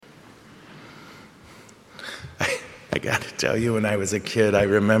I got to tell you, when I was a kid, I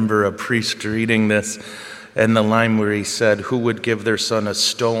remember a priest reading this, and the line where he said, "Who would give their son a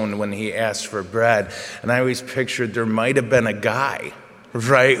stone when he asked for bread?" And I always pictured there might have been a guy,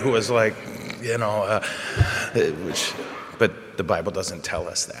 right, who was like, but the Bible doesn't tell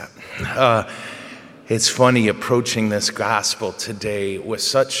us that. It's funny approaching this gospel today with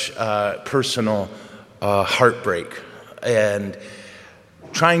such personal heartbreak and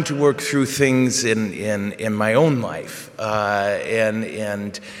trying to work through things in my own life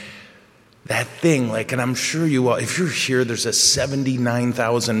and that thing, and I'm sure you all, if you're here, there's a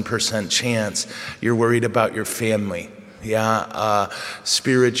 79,000% chance you're worried about your family,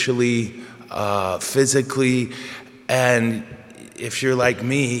 spiritually, physically, and if you're like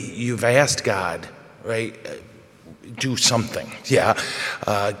me, you've asked God, right? Do something,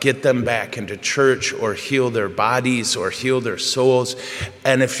 get them back into church or heal their bodies or heal their souls.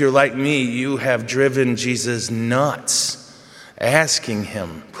 And if you're like me, you have driven Jesus nuts, asking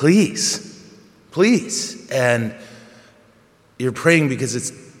him, please. And you're praying because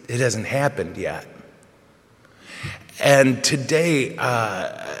it hasn't happened yet. And today,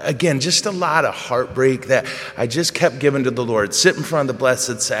 again, just a lot of heartbreak that I just kept giving to the Lord. Sit in front of the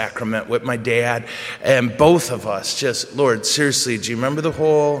Blessed Sacrament with my dad, and both of us just, Lord, seriously, do you remember the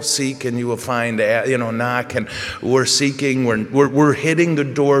whole seek and you will find, knock, and we're seeking, we're hitting the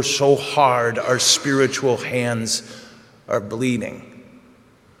door so hard our spiritual hands are bleeding.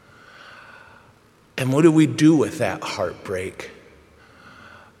 And what do we do with that heartbreak?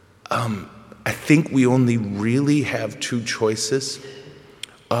 I think we only really have two choices.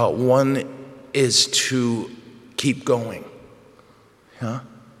 One is to keep going.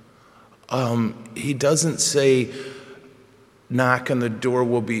 He doesn't say, knock and the door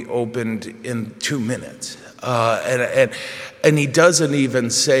will be opened in 2 minutes. And he doesn't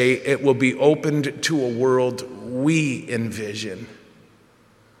even say it will be opened to a world we envision.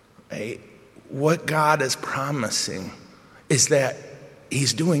 Right? What God is promising is that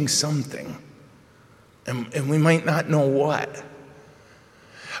he's doing something. And we might not know what.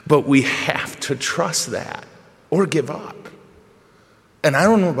 But we have to trust that or give up. And I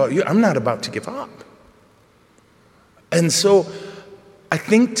don't know about you, I'm not about to give up. And so I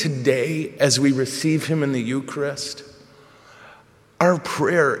think today, as we receive him in the Eucharist, our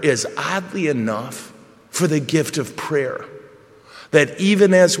prayer is oddly enough for the gift of prayer. That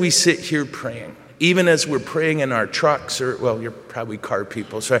even as we sit here praying, even as we're praying in our trucks, or, well, you're probably car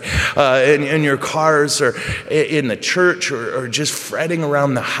people, sorry, in your cars or in the church or just fretting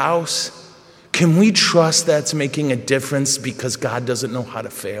around the house, can we trust that's making a difference because God doesn't know how to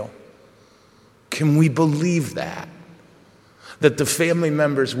fail? Can we believe that? That the family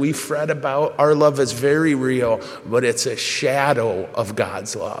members we fret about, our love is very real, but it's a shadow of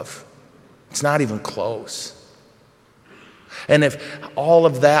God's love. It's not even close. And if all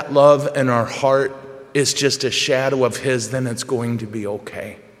of that love in our heart is just a shadow of his, then it's going to be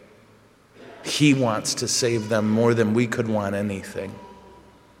okay. He wants to save them more than we could want anything.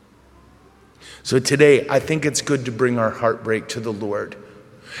 So today, I think it's good to bring our heartbreak to the Lord.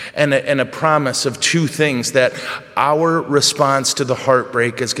 And a promise of two things, that our response to the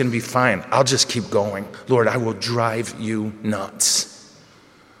heartbreak is going to be fine. I'll just keep going. Lord, I will drive you nuts.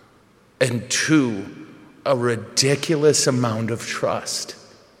 And two, a ridiculous amount of trust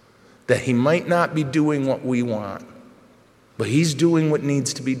that he might not be doing what we want, but he's doing what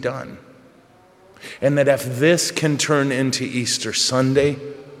needs to be done. And that if this can turn into Easter Sunday,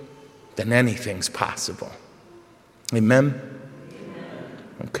 then anything's possible. Amen?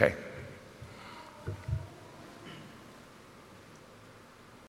 Okay.